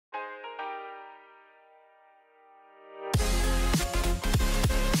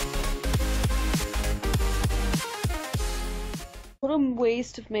What a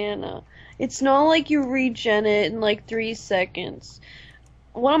waste of mana. It's not like you regen it in like 3 seconds.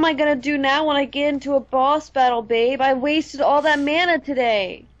 What am I gonna do now when I get into a boss battle, babe? I wasted all that mana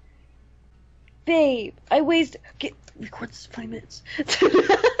today. Babe, I wasted... Record this 5 minutes.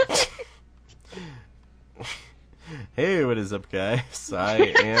 Hey, what is up, guys? I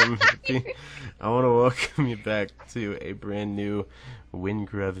am Hippie. I want to welcome you back to a brand new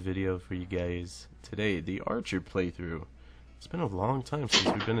Wynncraft video for you guys. Today, the Archer playthrough. It's been a long time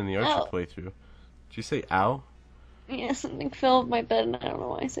since we've been in the Archer playthrough. Did you say ow? Yeah, something fell off my bed and I don't know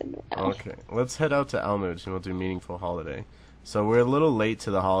why I said ow. Okay, let's head out to Almudge and we'll do Meaningful Holiday. So we're a little late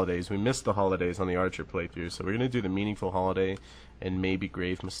to the holidays. We missed the holidays on the Archer playthrough, so we're going to do the Meaningful Holiday and maybe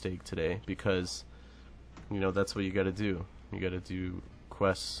Grave Mistake today because... you know, that's what you gotta do. You gotta do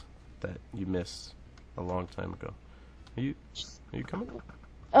quests that you missed a long time ago. Are you coming?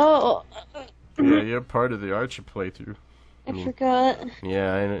 Oh. Yeah, you're part of the Archer playthrough. I forgot.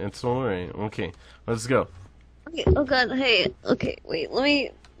 Yeah, it's alright. Okay, let's go. Okay, oh god, hey. Okay, wait, let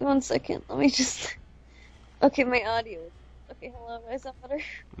me... 1 second. Let me just... Okay, my audio. Okay, hello, is that better?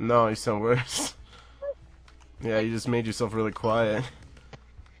 No, you sound worse. Yeah, you just made yourself really quiet.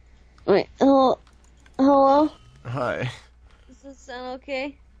 Wait, hello? Hi. Does this sound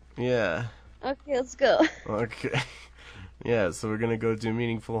okay? Yeah. Okay, let's go. Okay. Yeah, so we're gonna go do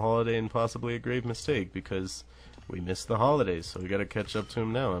Meaningful Holiday and possibly a Grave Mistake because we missed the holidays, so we gotta catch up to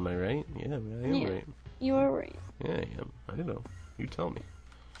them now. Am I right? Yeah, I am right. You are right. Yeah, I am. I don't know. You tell me.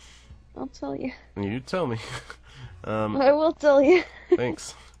 I'll tell you. You tell me. I will tell you.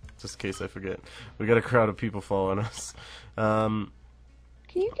 Thanks. Just in case I forget. We got a crowd of people following us. Can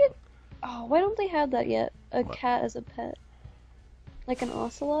you get... Oh, why don't they have that yet? A what? Cat as a pet. Like an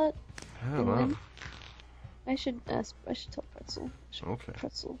ocelot? I don't know. I should tell Pretzel. Okay.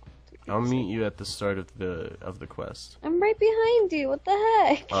 Pretzel. I'll meet you at the start of the quest. I'm right behind you. What the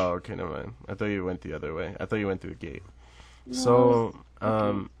heck? Oh, okay, never mind. I thought you went the other way. I thought you went through a gate. No, So,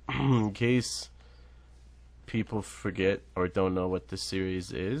 okay. in case people forget or don't know what this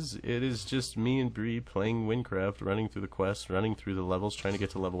series is, it is just me and Bree playing Wynncraft, running through the quests, running through the levels, trying to get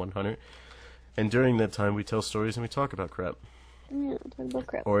to level 100. And during that time, we tell stories and we talk about crap. Yeah, talk about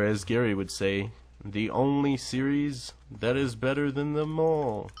crap. Or as Gary would say, the only series that is better than them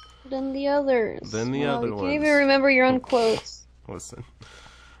all. Than the others. Than the other you ones. can't even remember your own quotes. Listen,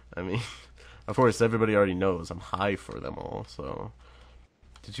 I mean, of course, everybody already knows I'm high for them all, so...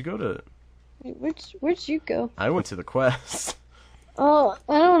 Did you go to... Wait, where'd you go? I went to the quest. Oh,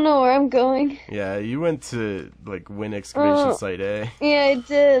 I don't know where I'm going. Yeah, you went to, like, Win Excavation Site A. Yeah, I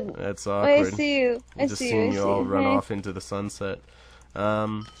did. That's awkward. Wait, I see you. I just see seeing you. you all run Hey. off into the sunset.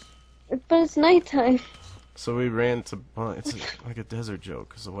 But it's nighttime. So we ran to... Well, it's like a desert joke,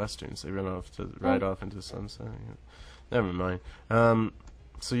 because the westerns, they run off to right off into the sunset. Yeah. Never mind.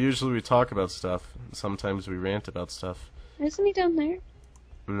 So usually we talk about stuff. Sometimes we rant about stuff. Isn't he down there?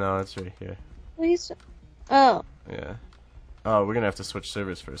 No, it's right here. Well, he's... Oh. Yeah. Oh, we're gonna have to switch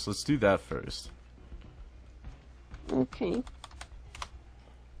servers first. Let's do that first. Okay.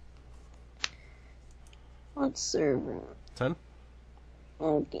 What server? 10?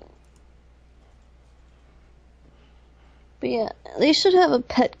 Okay. But yeah, they should have a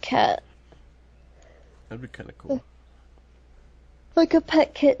pet cat. That'd be kind of cool. Like a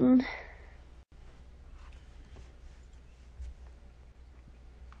pet kitten.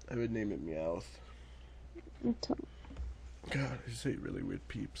 I would name it Meowth. Until God, I just hate really weird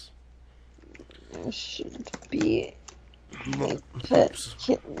peeps. there should be No, a pet peeps.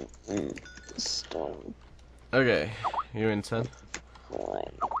 kitten in the stone. Okay, you in 10?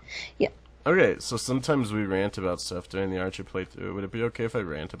 Yeah. Okay, so sometimes we rant about stuff during the Archer playthrough. Would it be okay if I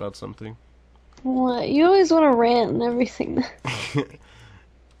rant about something? What? You always want to rant and everything.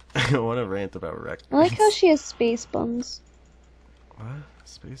 I want to rant about records. I like how she has space buns. What?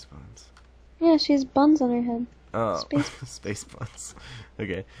 Space buns? Yeah, she has buns on her head. Oh, Space- space buns.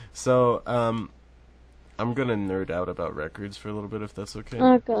 Okay, so, I'm gonna nerd out about records for a little bit if that's okay.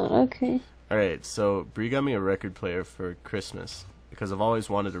 Oh god, okay. Alright, so Bree got me a record player for Christmas because I've always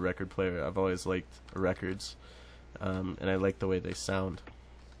wanted a record player. I've always liked records, and I like the way they sound.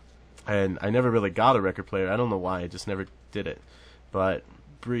 And I never really got a record player. I don't know why. I just never did it. But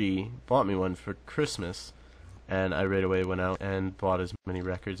Bree bought me one for Christmas, and I right away went out and bought as many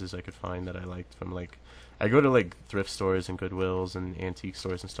records as I could find that I liked from, like... I go to, like, thrift stores and Goodwills and antique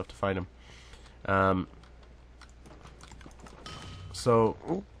stores and stuff to find them.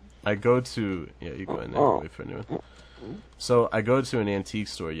 So... I go to... Yeah, you go in there. Wait for a new one. So, I go to an antique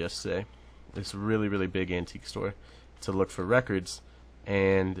store yesterday. This really, really big antique store. To look for records.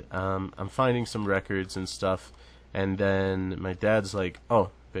 And, I'm finding some records and stuff. And then my dad's like, oh,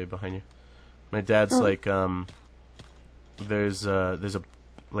 babe, behind you. My dad's Oh. like, there's a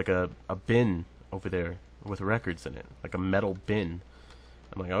like a bin over there with records in it, like a metal bin.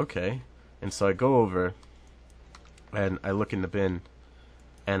 I'm like, okay. And so I go over and I look in the bin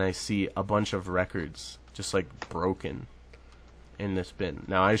and I see a bunch of records just like broken in this bin.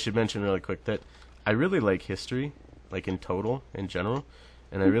 Now I should mention really quick that I really like history, like in total, in general,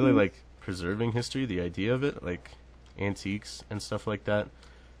 and I really like preserving history, the idea of it, like antiques and stuff like that.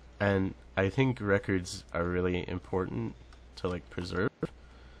 And I think records are really important to like preserve.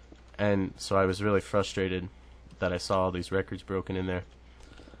 And so I was really frustrated that I saw all these records broken in there.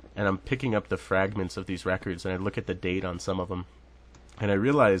 And I'm picking up the fragments of these records and I look at the date on some of them. And I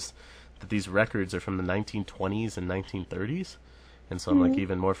realize that these records are from the 1920s and 1930s. And so I'm like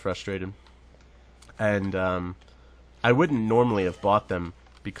even more frustrated. And I wouldn't normally have bought them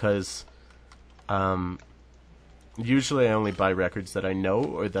because usually I only buy records that I know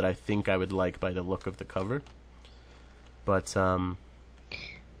or that I think I would like by the look of the cover. But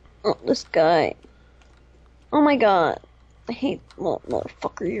Oh, this guy. Oh my god. I hate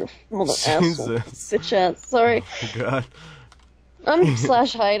motherfucker, you're mother asshole. Jesus. Bitch ass. Sorry. God. I'm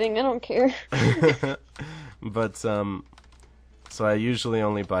slash hiding, I don't care. But so I usually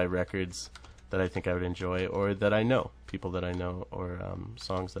only buy records that I think I would enjoy or that I know, people that I know, or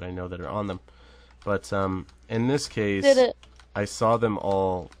songs that I know that are on them. But in this case, Did it. I saw them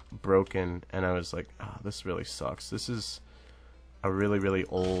all broken, and I was like, oh, this really sucks. This is a really, really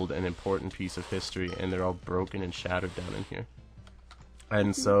old and important piece of history, and they're all broken and shattered down in here.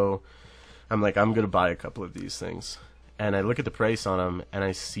 And so I'm like, I'm going to buy a couple of these things. And I look at the price on them, and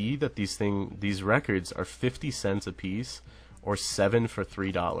I see that these records are 50 cents a piece, or 7 for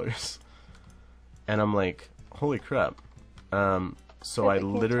 $3. And I'm like, holy crap. So I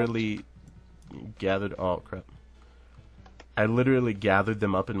literally gathered, oh crap. I literally gathered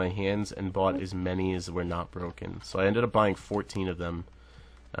them up in my hands and bought as many as were not broken. So I ended up buying 14 of them.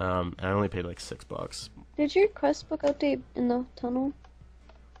 And I only paid like $6. Did your quest book update in the tunnel?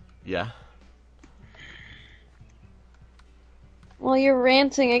 Yeah. While you're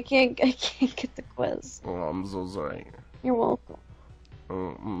ranting, I can't get the quest. Oh, I'm so sorry. You're welcome.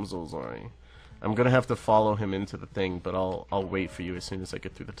 Oh, I'm so sorry. I'm gonna have to follow him into the thing, but I'll wait for you as soon as I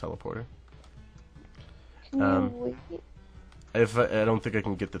get through the teleporter. Can you wait? If I don't think I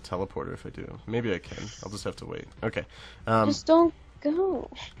can get the teleporter if I do. Maybe I can. I'll just have to wait. Okay. Just don't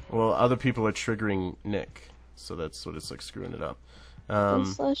go. Well, other people are triggering Nick, so that's what it's like screwing it up.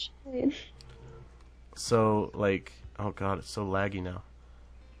 Slash hide. So like, oh god, it's so laggy now.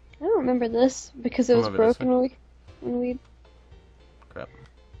 I don't remember this because it was Remember this broken when we. Crap.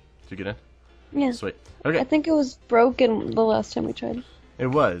 Did you get in? Yeah. Sweet. I Okay. think it was broken the last time we tried. It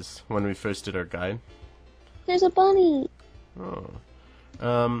was when we first did our guide. There's a bunny. Oh.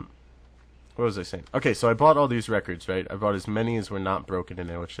 What was I saying? Okay, so I bought all these records, right? I bought as many as were not broken in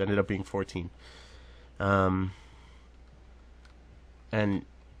there, which ended up being 14. And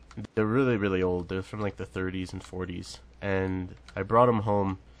they're really, really old. They're from like the 30s and 40s. And I brought them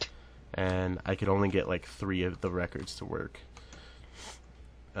home, and I could only get like 3 of the records to work.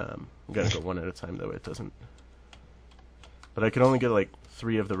 I'm gotta go one at a time, though it doesn't. But I could only get like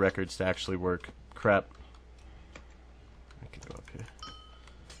 3 of the records to actually work. Crap. I can go up here.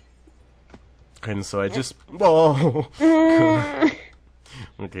 And so I just... Whoa!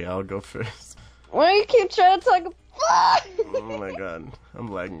 Okay, I'll go first. Why do you keep trying to talk Oh my god. I'm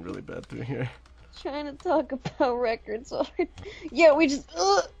lagging really bad through here. trying to talk about records? Yeah, we just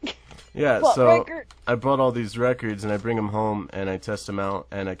Yeah, what so record? I bought all these records and I bring them home and I test them out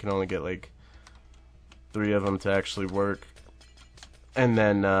and I can only get like 3 of them to actually work. And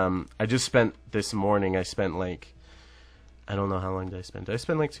then I just spent this morning, I spent like, I don't know how long did I spend. Did I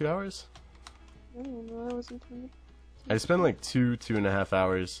spend like 2 hours? I don't know, I wasn't paying. I spent like 2.5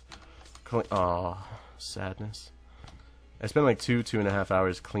 hours. Oh, sadness. I spent like 2.5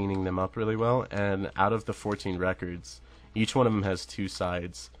 hours cleaning them up really well, and out of the 14 records, each one of them has 2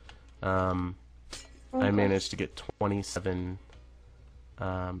 sides. I managed to get 27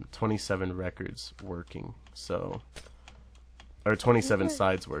 records working. So, or 27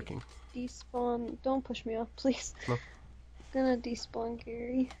 sides working. Despawn. Don't push me off, please. No. I'm gonna despawn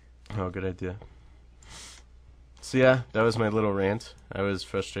Gary. Oh, good idea. So yeah, that was my little rant. I was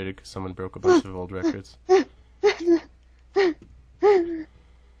frustrated because someone broke a bunch of old records. Did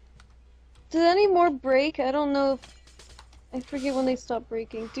any more break? I don't know if... I forget when they stop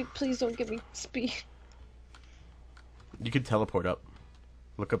breaking. Dude, please don't give me speed. You could teleport up.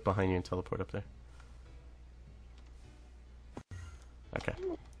 Look up behind you and teleport up there. Okay.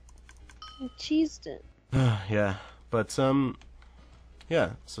 I cheesed it. Yeah, but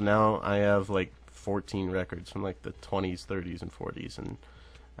yeah. So now I have like 14 records from like the 20s, 30s, and 40s, and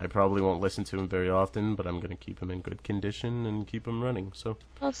I probably won't listen to them very often, but I'm gonna keep them in good condition and keep them running. So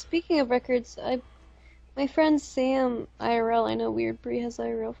Well, speaking of records, my friend Sam IRL, I know weird. Bree has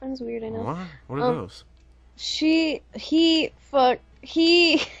IRL friends. Weird, I know. what? What are Um, those? he's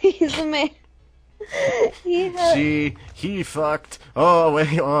a man. He had He fucked. Oh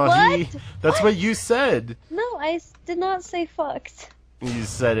wait, oh what? he. That's what What? you said. No, did not say fucked. You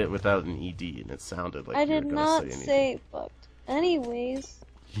said it without an ed, and it sounded like I you were did gonna say not anything. say fucked. Anyways,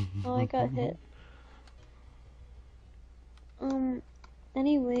 oh, I got hit. Um,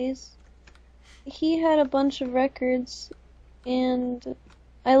 anyways, he had a bunch of records, and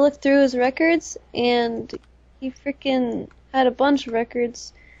I looked through his records, and he freaking had a bunch of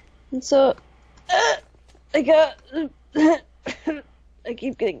records, and so I got. I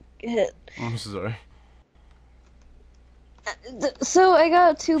keep getting hit. I'm sorry. So I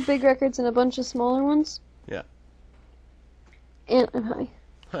got 2 big records and a bunch of smaller ones. Yeah. And hi.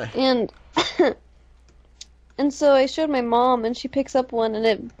 Hi. And and so I showed my mom, and she picks up one, and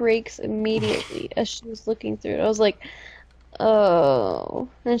it breaks immediately as she was looking through it. I was like, "Oh,"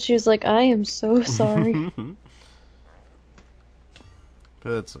 and she was like, "I am so sorry."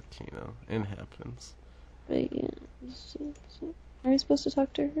 But it's okay, it happens. But yeah, are we supposed to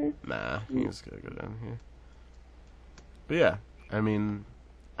talk to her? Nah, you just gotta go down here. But yeah, I mean,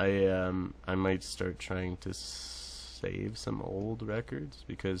 I might start trying to save some old records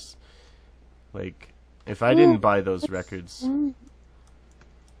because, like, if I didn't buy those records, then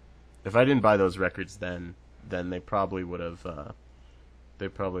they probably would have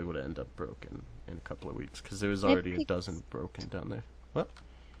ended up broken in a couple of weeks because there was already a dozen broken down there. What?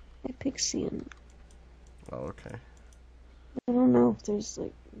 I pick Sienna. Oh, okay. I don't know if there's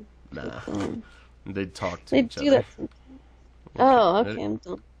like. Nah. They'd talk to They each do other. that sometimes. Oh, okay, Ready? I'm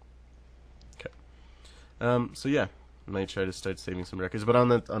done. Okay. So yeah, might try to start saving some records. But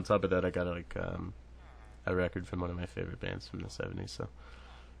on top of that, I got like a record from one of my favorite bands from the '70s. So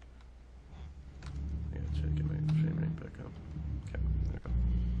I gotta try to get my frame rate back up. Okay, there we go.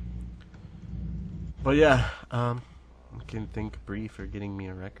 But yeah, I can thank Bree for getting me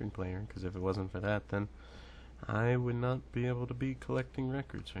a record player, because if it wasn't for that, then I would not be able to be collecting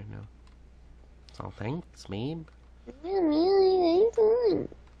records right now. So thanks, babe. Yeah, anytime.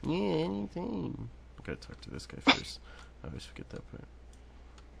 Yeah, anytime. I gotta talk to this guy first. I always forget that part.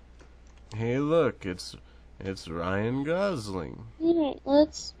 Hey, look, it's Ryan Gosling. Yeah,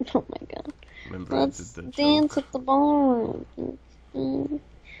 let's. Oh my god. Remember Let's I did the dance joke? at the ballroom.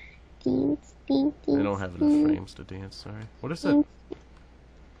 Dance. I don't have enough frames to dance. Sorry. What is that?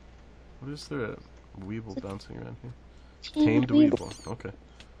 What is there? A weeble bouncing around here? Tamed weeble. Okay.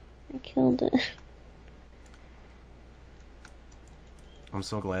 I killed it. I'm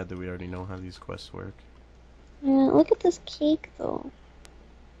so glad that we already know how these quests work. Yeah, look at this cake though.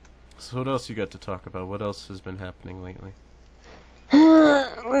 So what else you got to talk about? What else has been happening lately?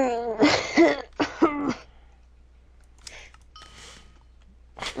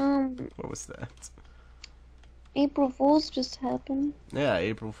 What was that? April Fool's just happened. Yeah,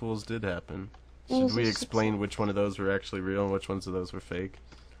 April Fool's did happen. It Should was we a explain which one of those were actually real and which ones of those were fake?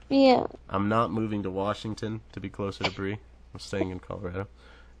 Yeah. I'm not moving to Washington to be closer to Bree. I'm staying in Colorado.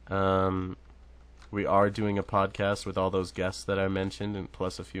 We are doing a podcast with all those guests that I mentioned, and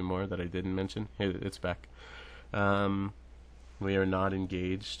plus a few more that I didn't mention. Hey, it's back. We are not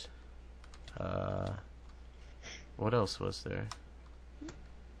engaged. What else was there?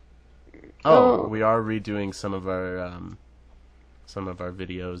 Oh, we are redoing some of our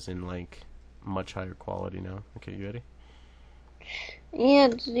videos in like much higher quality now. Okay, you ready?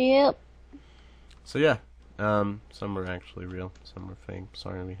 Yep. So yeah, some were actually real, some were fake.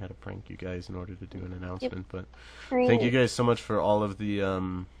 Sorry we had to prank you guys in order to do an announcement, but thank you guys so much for all of the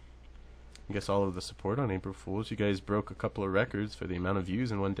I guess all of the support on April Fool's. You guys broke a couple of records for the amount of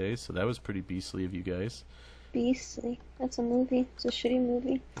views in one day, so that was pretty beastly of you guys. Beastly. That's a movie. It's a shitty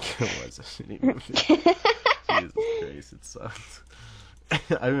movie. It was a shitty movie. Jesus Christ, it sucked.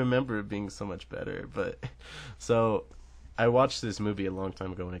 I remember it being so much better, but so I watched this movie a long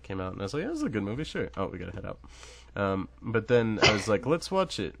time ago when it came out, and I was like, "Yeah, this is a good movie, sure." Oh, we gotta head out. But then I was like, "Let's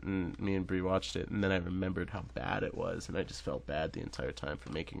watch it," and me and Bree watched it, and then I remembered how bad it was, and I just felt bad the entire time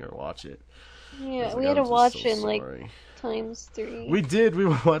for making her watch it. Yeah, like, we had to I'm just watch so it in like sorry. ×3. We did. We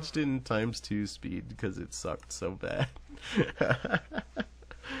watched it in ×2 speed because it sucked so bad.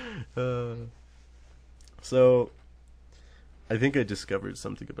 So, I think I discovered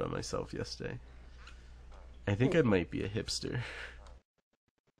something about myself yesterday. I think I might be a hipster.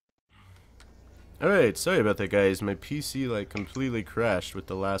 Alright, sorry about that, guys. My PC, like, completely crashed with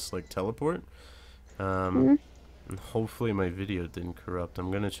the last, like, teleport. And hopefully my video didn't corrupt.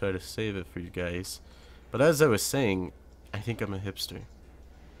 I'm gonna try to save it for you guys. But as I was saying, I think I'm a hipster.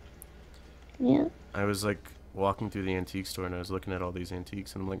 Yeah. I was, like, walking through the antique store, and I was looking at all these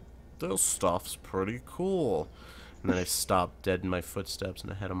antiques, and I'm like, this stuff's pretty cool. And then I stopped dead in my footsteps,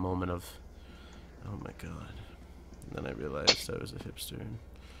 and I had a moment of, oh my god. And then I realized I was a hipster, and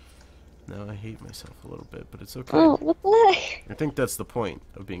now I hate myself a little bit, but it's okay. Oh, what the heck? I think that's the point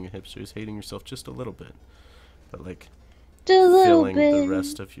of being a hipster, is hating yourself just a little bit. But, like, Just a little filling bit. the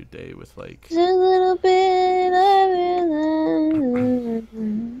rest of your day with, like... Just a little bit of it.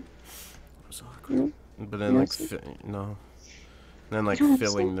 It was awkward. But then, like, no. And then, like,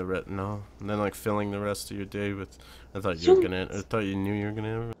 filling the And then, like, filling the rest of your day with... I thought you knew you were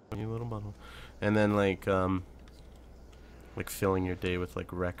gonna have a new little bottle. And then, like filling your day with,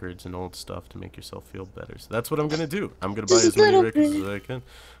 like, records and old stuff to make yourself feel better. So that's what I'm gonna do. I'm gonna buy as many records as I can.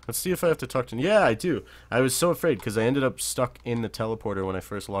 Let's see if I have to talk to... Yeah, I do. I was so afraid, because I ended up stuck in the teleporter when I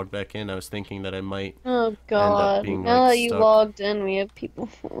first logged back in. I was thinking that I might Oh god. end up being, Now like, that you stuck. logged in, we have people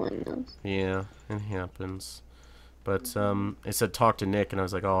following us. Yeah, it happens. But it said talk to Nick, and I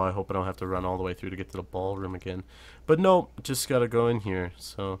was like, oh, I hope I don't have to run all the way through to get to the ballroom again. But no, just gotta go in here,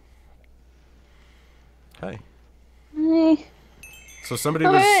 so... Hi. Hey. So somebody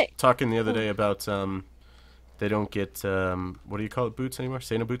was talking the other day about they don't get what do you call it, boots anymore?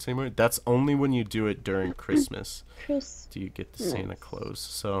 Santa boots anymore? That's only when you do it during Christmas. Do you get the Santa clothes?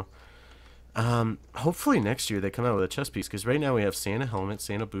 So hopefully next year they come out with a chest piece, because right now we have Santa helmet,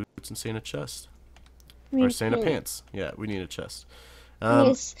 Santa boots, and Santa chest. Or Santa pants. Yeah, we need a chest.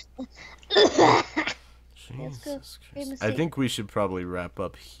 Yes. Jesus Christ. I think we should probably wrap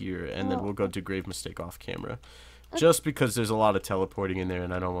up here, and then we'll go do Grave Mistake off camera. Just because there's a lot of teleporting in there,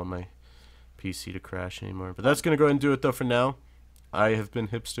 and I don't want my PC to crash anymore. But that's going to go ahead and do it, though, for now. I have been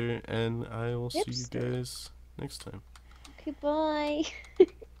Hipster, and I will see you guys next time. Okay, bye.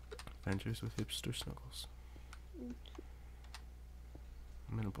 Adventures with Hipster Snuggles.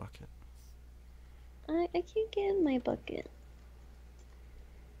 I'm in a bucket. I can't get in my bucket.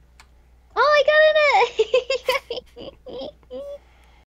 Oh, I got in it!